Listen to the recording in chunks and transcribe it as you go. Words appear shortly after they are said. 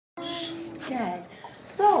Okay.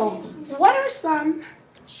 So, what are some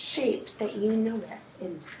shapes that you notice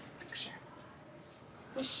in this picture?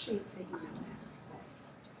 What shape that you notice?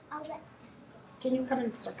 Can you come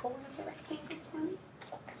and circle one of the rectangles for me?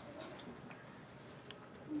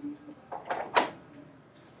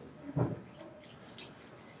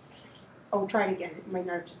 Oh, try it again. It might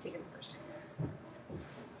not have just taken the first time.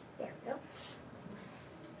 There we go.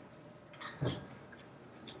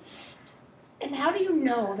 And how do you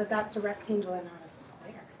know that that's a rectangle and not a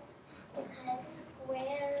square? Because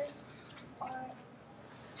squares are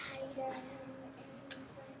tighter and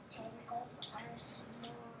rectangles are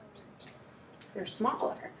smaller. They're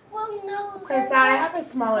smaller. Well, no. Because I have a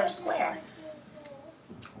smaller square.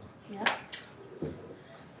 Yeah.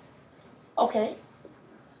 Okay.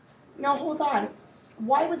 Now hold on.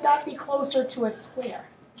 Why would that be closer to a square?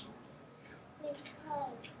 Because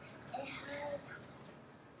it has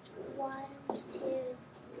 1, 2,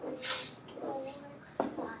 3, 4, 5,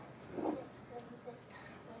 6, 7, 8.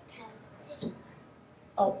 It has 6.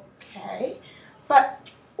 Okay. But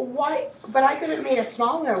why? But I could have made a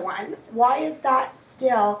smaller one. Why is that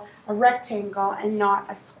still a rectangle and not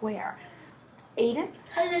a square? Aiden?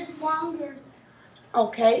 Because it's longer.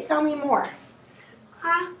 Okay. Tell me more.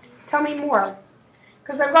 Huh? Tell me more.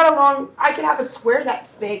 Because I've got a long. I could have a square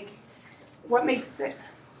that's big. What makes it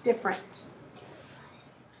different?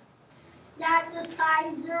 That the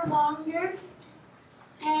sides are longer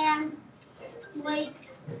and like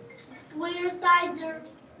square sides are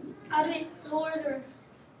a bit shorter.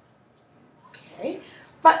 Okay.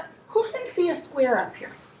 But who can see a square up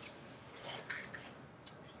here?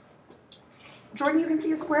 Jordan, you can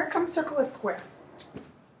see a square? Come circle a square.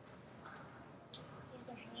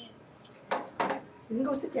 You can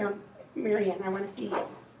go sit down, Marianne. I want to see you.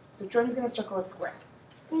 So Jordan's going to circle a square.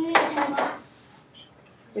 You have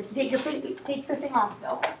to take the thing off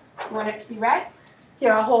though. You want it to be red?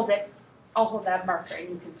 Here, I'll hold it. I'll hold that marker and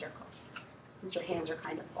you can circle. Since your hands are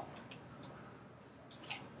kind of full.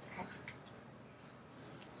 Okay.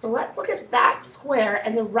 So let's look at that square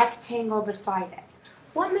and the rectangle beside it.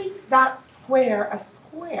 What makes that square a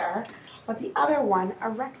square, but the other one a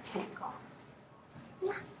rectangle?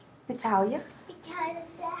 Natalia? Because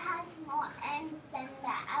it has more ends than the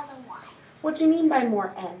other one. What do you mean by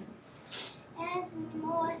more ends? It has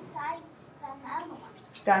more sides than the other one.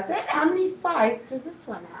 Does it? How many sides does this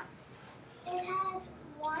one have? It has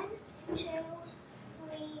 1, 2,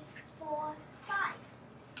 3, 4, 5.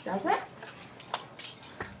 Does it?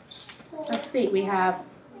 Let's see. We have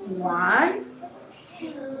 1,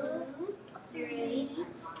 2, 3,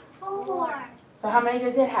 4. So how many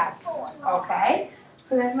does it have? 4. Okay.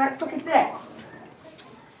 So then let's look at this.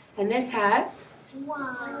 And this has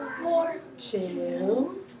 1,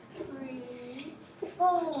 2. 3,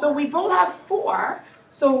 4. So we both have 4.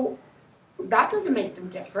 So that doesn't make them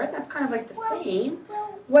different. That's kind of like the same.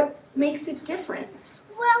 What makes it different?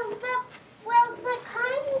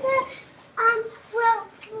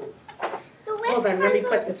 Hold on, let me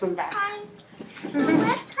put this one back. The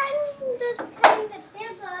left kind is kind of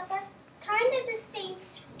bigger, but kind of the same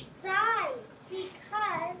size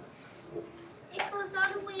because it goes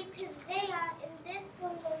all the way to there, and this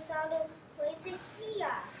one goes all the way to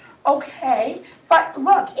here. Okay, but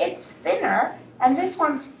look, it's thinner, and this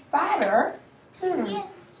one's fatter.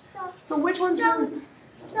 Yes. So which one's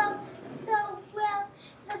well,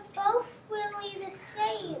 they're both really the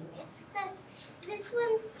same. It's just this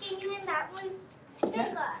one's skinnier and that one's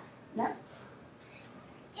bigger. Yeah.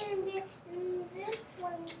 And this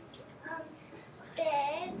one's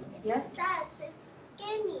big. It's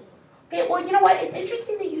skinny. Okay, well, you know what? It's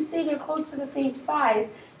interesting that you say they're close to the same size,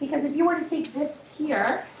 because if you were to take this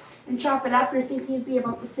here and chop it up, you're thinking it'd be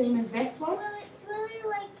about the same as this one? Well, it's really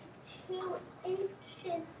like 2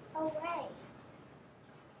 inches away.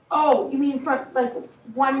 Oh, you mean from like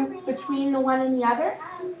one between the one and the other?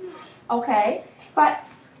 Okay, but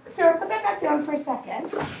Sarah, put that back down for a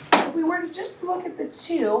second. If we were to just look at the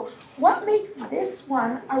two, what makes this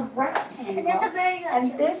one a rectangle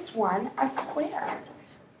and this one a square?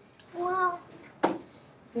 Well,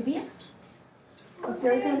 Divya? So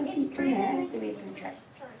Sarah's going to see for a minute. Divya's going to try.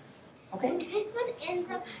 Okay? this one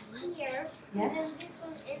ends up here, Yeah. and then this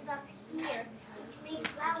one ends up here, which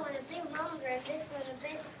makes that one a bit longer and this one a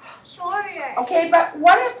bit shorter. Okay, but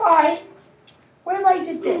what if I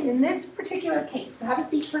did this in this particular case? So have a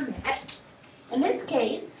seat for a minute. In this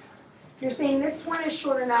case, you're saying this one is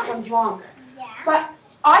shorter and that one's longer. Yeah. But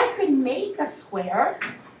I could make a square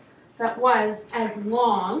that was as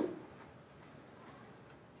long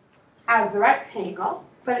as the rectangle,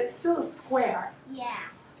 but it's still a square. Yeah.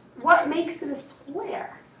 What makes it a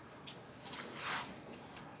square?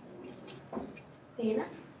 Dana?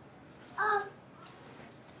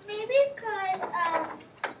 Maybe because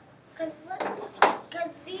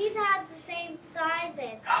these have the same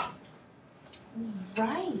sizes.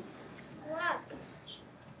 Right. Look.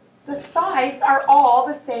 The sides are all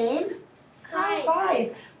the same Size.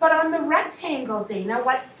 size. But on the rectangle, Dana,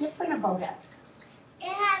 what's different about it? It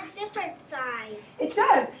has different size. It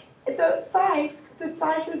does. The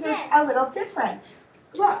sizes are a little different.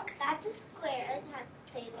 Look. That's a square. It has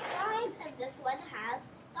the same size, and this one has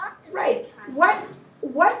not the Right. same size.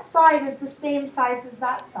 What side is the same size as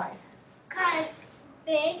that side? Because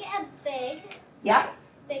big and big. Yep.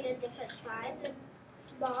 Big and different size, and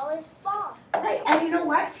small is small. Right. And you know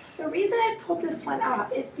what? The reason I pulled this one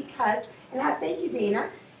up is because, and I thank you, Dana,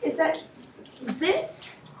 is that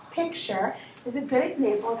this picture is a good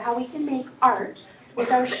example of how we can make art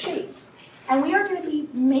with our shapes. And we are going to be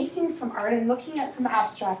making some art and looking at some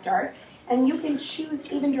abstract art. And you can choose,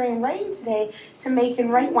 even during writing today, to make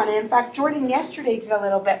and write one. And in fact, Jordan yesterday did a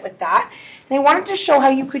little bit with that. And I wanted to show how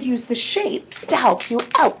you could use the shapes to help you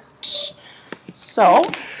out. So,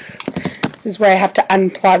 this is where I have to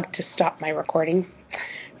unplug to stop my recording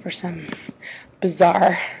for some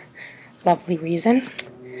bizarre, lovely reason.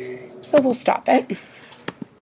 So we'll stop it.